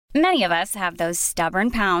Many of us have those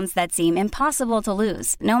stubborn pounds that seem impossible to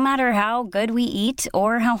lose, no matter how good we eat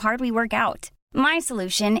or how hard we work out. My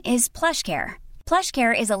solution is PlushCare.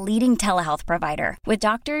 PlushCare is a leading telehealth provider with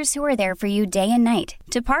doctors who are there for you day and night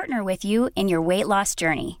to partner with you in your weight loss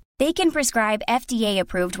journey. They can prescribe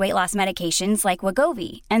FDA-approved weight loss medications like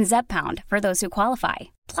Wegovy and Zepbound for those who qualify.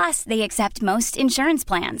 Plus, they accept most insurance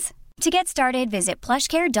plans. To get started, visit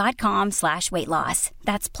plushcare.com/weightloss.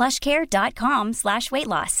 That's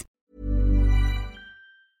plushcare.com/weightloss.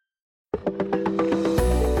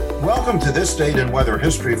 Welcome to This Date in Weather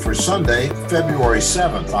History for Sunday, February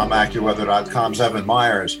 7th. I'm AccuWeather.com's Evan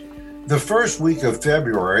Myers. The first week of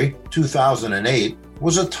February 2008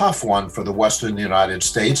 was a tough one for the western United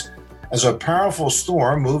States as a powerful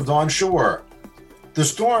storm moved onshore. The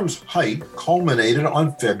storm's height culminated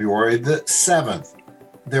on February the 7th.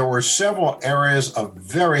 There were several areas of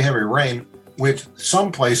very heavy rain, with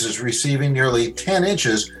some places receiving nearly 10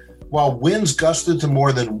 inches, while winds gusted to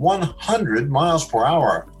more than 100 miles per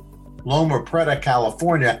hour. Loma Prieta,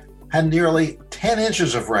 California, had nearly 10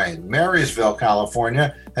 inches of rain. Marysville,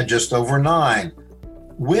 California, had just over 9.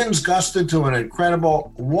 Winds gusted to an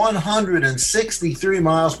incredible 163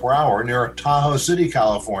 miles per hour near Tahoe City,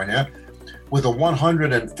 California, with a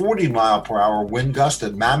 140 mile per hour wind gust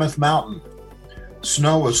at Mammoth Mountain.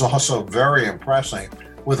 Snow was also very impressive,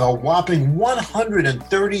 with a whopping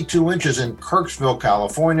 132 inches in Kirksville,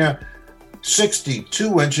 California,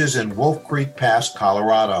 62 inches in Wolf Creek Pass,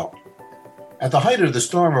 Colorado. At the height of the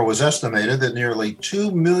storm, it was estimated that nearly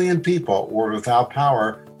 2 million people were without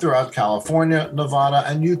power throughout California, Nevada,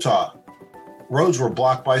 and Utah. Roads were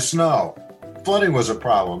blocked by snow. Flooding was a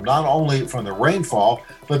problem, not only from the rainfall,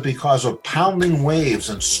 but because of pounding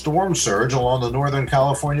waves and storm surge along the Northern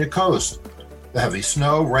California coast. The heavy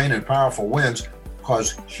snow, rain, and powerful winds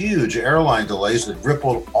caused huge airline delays that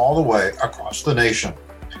rippled all the way across the nation.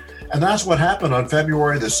 And that's what happened on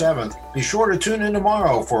February the 7th. Be sure to tune in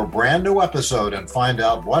tomorrow for a brand new episode and find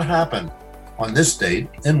out what happened on this date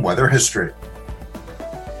in weather history.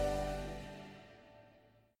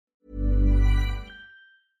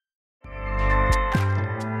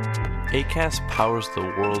 Acast powers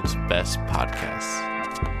the world's best podcasts.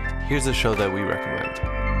 Here's a show that we recommend.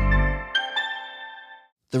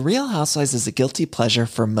 The Real Housewives is a guilty pleasure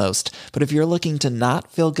for most, but if you're looking to not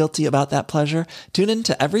feel guilty about that pleasure, tune in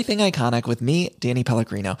to Everything Iconic with me, Danny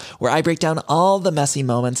Pellegrino, where I break down all the messy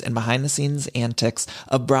moments and behind-the-scenes antics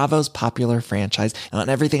of Bravo's popular franchise. And on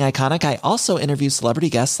Everything Iconic, I also interview celebrity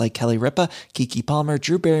guests like Kelly Ripa, Keke Palmer,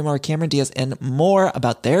 Drew Barrymore, Cameron Diaz, and more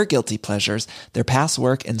about their guilty pleasures, their past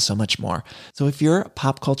work, and so much more. So if you're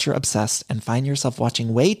pop culture obsessed and find yourself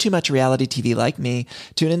watching way too much reality TV like me,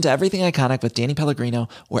 tune in to Everything Iconic with Danny Pellegrino,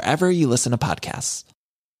 wherever you listen to podcasts.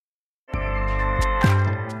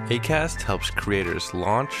 Acast helps creators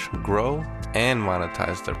launch, grow, and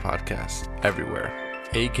monetize their podcasts everywhere.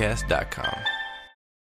 Acast.com.